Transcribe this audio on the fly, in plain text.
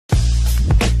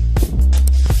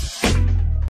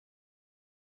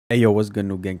Hey yo, what's good,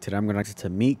 new gang? Today I'm gonna react to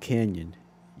MeatCanyon,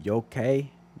 Yokai,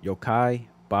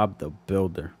 Bob the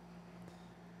Builder.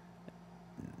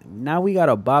 Now we got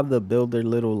a Bob the Builder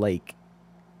little like,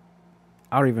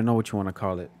 I don't even know what you want to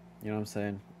call it. You know what I'm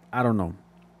saying? I don't know.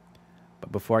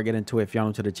 But before I get into it, if y'all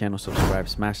new to the channel, subscribe,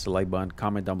 smash the like button,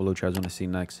 comment down below what you guys want to see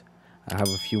next. I have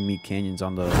a few MeatCanyons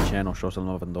on the channel, show some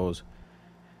love on those.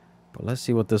 But let's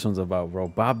see what this one's about, bro.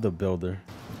 Bob the Builder.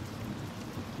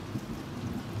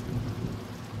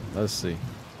 Let's see.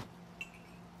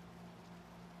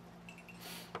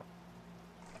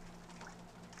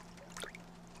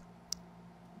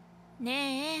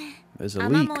 There's a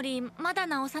leak. まだ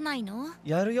直さないの？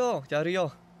やるよ、やる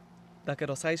よ。だけ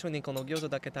ど最初にこの餃子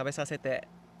だけ食べさせて。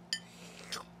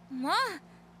もう、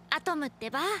アトムって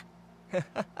ば。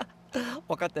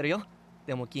わかってるよ。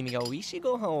でも君が美味しい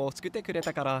ご飯を作ってくれ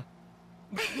たから。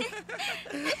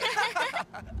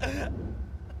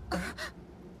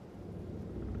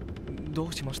ど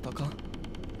うしましたか？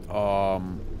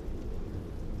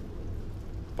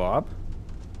 Bob?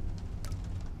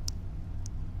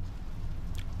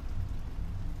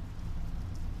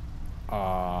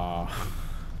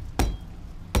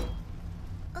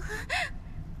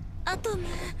 Atom.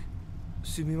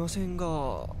 すみませんが、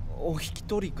お引き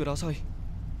取りください。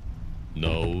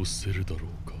直せるだろ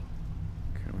うか。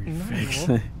 Can we fix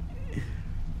it?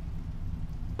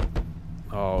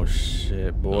 Oh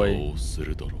shit, boy. 直せ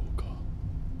るだろうか。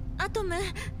Atom、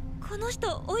この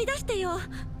人追い出してよ。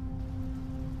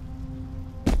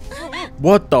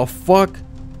What the fuck?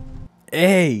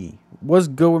 Hey, what's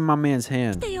good with my man's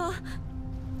hand?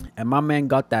 And my man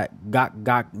got that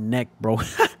gok neck, bro.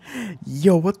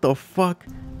 Yo, what the fuck?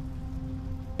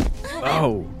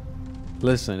 Oh,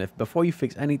 listen, if before you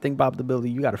fix anything, Bob the Builder,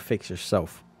 you gotta fix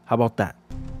yourself. How about that?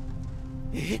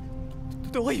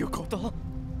 どういうこと？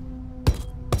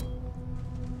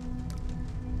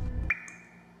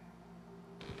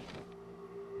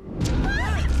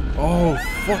 Oh,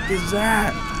 fuck is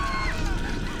that?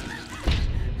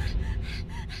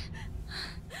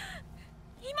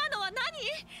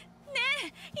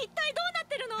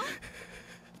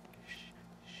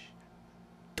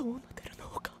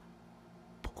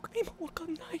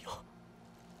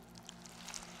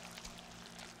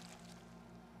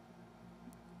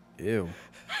 Ew.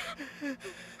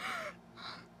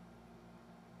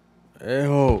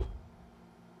 Ew.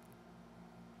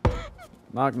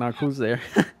 Knock, knock, who's there?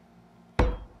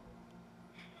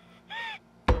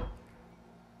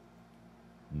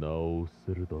直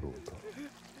せるだろうか。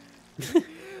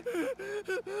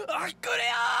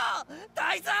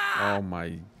Oh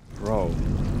my bro.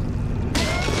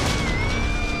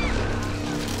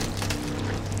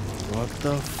 What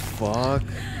the fuck?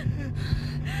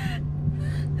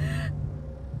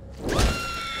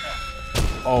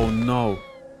 Oh no.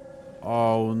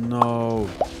 Oh no.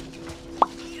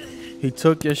 He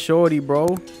took your shorty,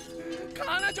 bro.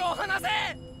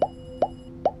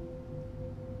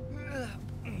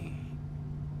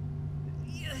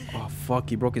 Oh fuck,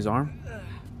 he broke his arm?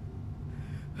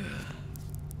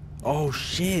 Oh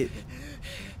shit.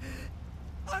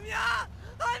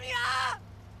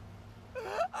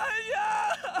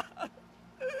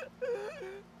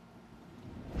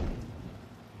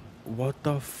 What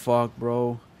the fuck,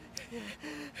 bro?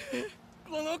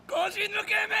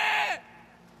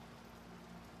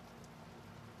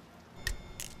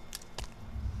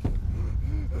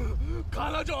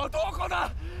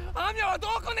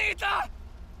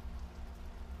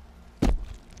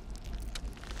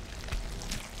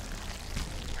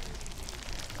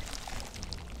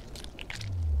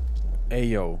 Hey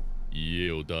yo.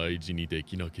 家を大事にで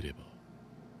きなければ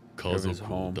家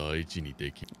族を大事に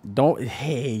でき Don't.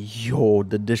 Hey yo,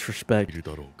 the disrespect. る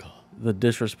だろうか。 The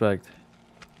disrespect.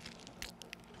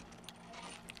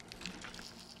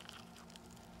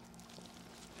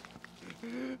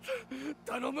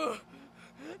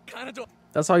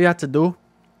 That's all you have to do?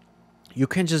 You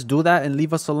can't just do that and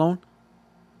leave us alone?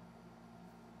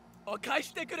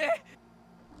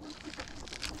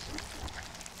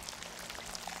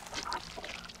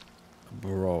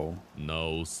 Bro.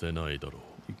 直せないだろう。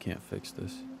 You can't fix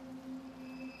this.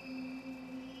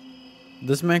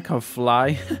 This man can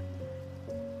fly.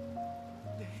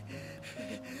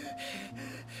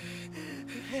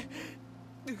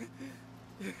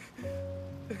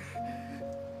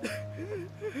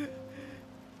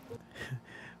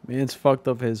 Man's fucked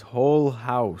up his whole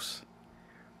house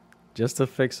just to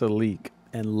fix a leak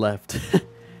and left.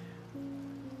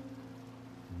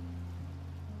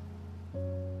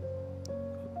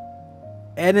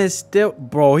 And it's still,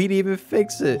 bro, he didn't even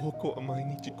fix it.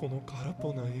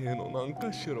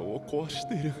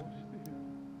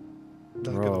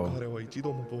 だけど彼は一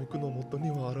度も僕の元に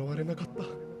は現れなかった。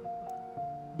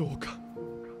どうか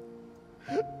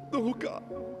どうか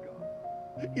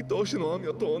愛おしのアミ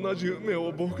ョと同じ運命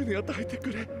を僕に与えて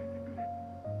くれ。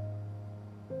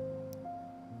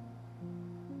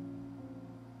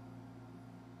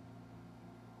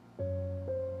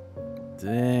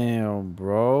Damn,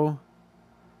 bro.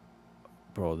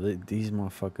 Bro, these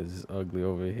motherfuckers is ugly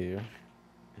over here.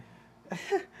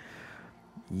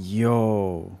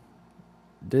 Yo.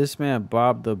 This man,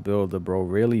 Bob the Builder, bro,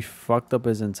 really fucked up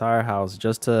his entire house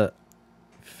just to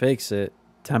fix it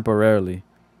temporarily.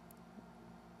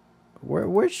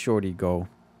 Where'd Shorty go?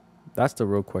 That's the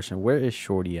real question. Where is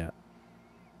Shorty at?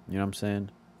 You know what I'm saying?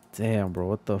 Damn, bro,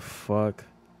 what the fuck?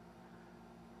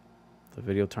 The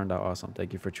video turned out awesome.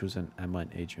 Thank you for choosing Emma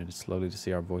and Adrian. It's lovely to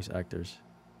see our voice actors.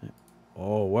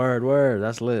 Oh, word.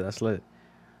 That's lit. That's lit.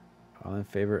 All in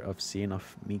favor of seeing a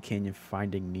MeatCanyon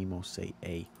Finding Nemo, say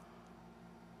A.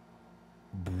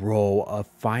 Bro, a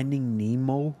Finding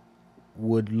Nemo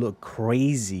would look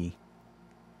crazy.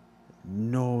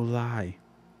 No lie.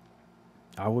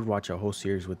 I would watch a whole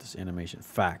series with this animation.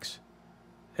 Facts.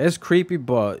 It's creepy,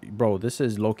 but bro, this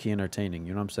is low-key entertaining.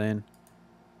 You know what I'm saying?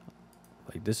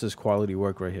 Like, this is quality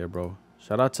work right here, bro.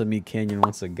 Shout out to MeatCanyon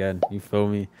once again. You feel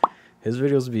me? His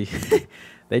videos be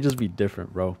they just be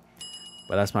different, bro.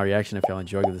 But that's my reaction. If y'all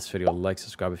enjoyed this video, like,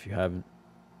 subscribe if you haven't,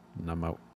 and I'm out.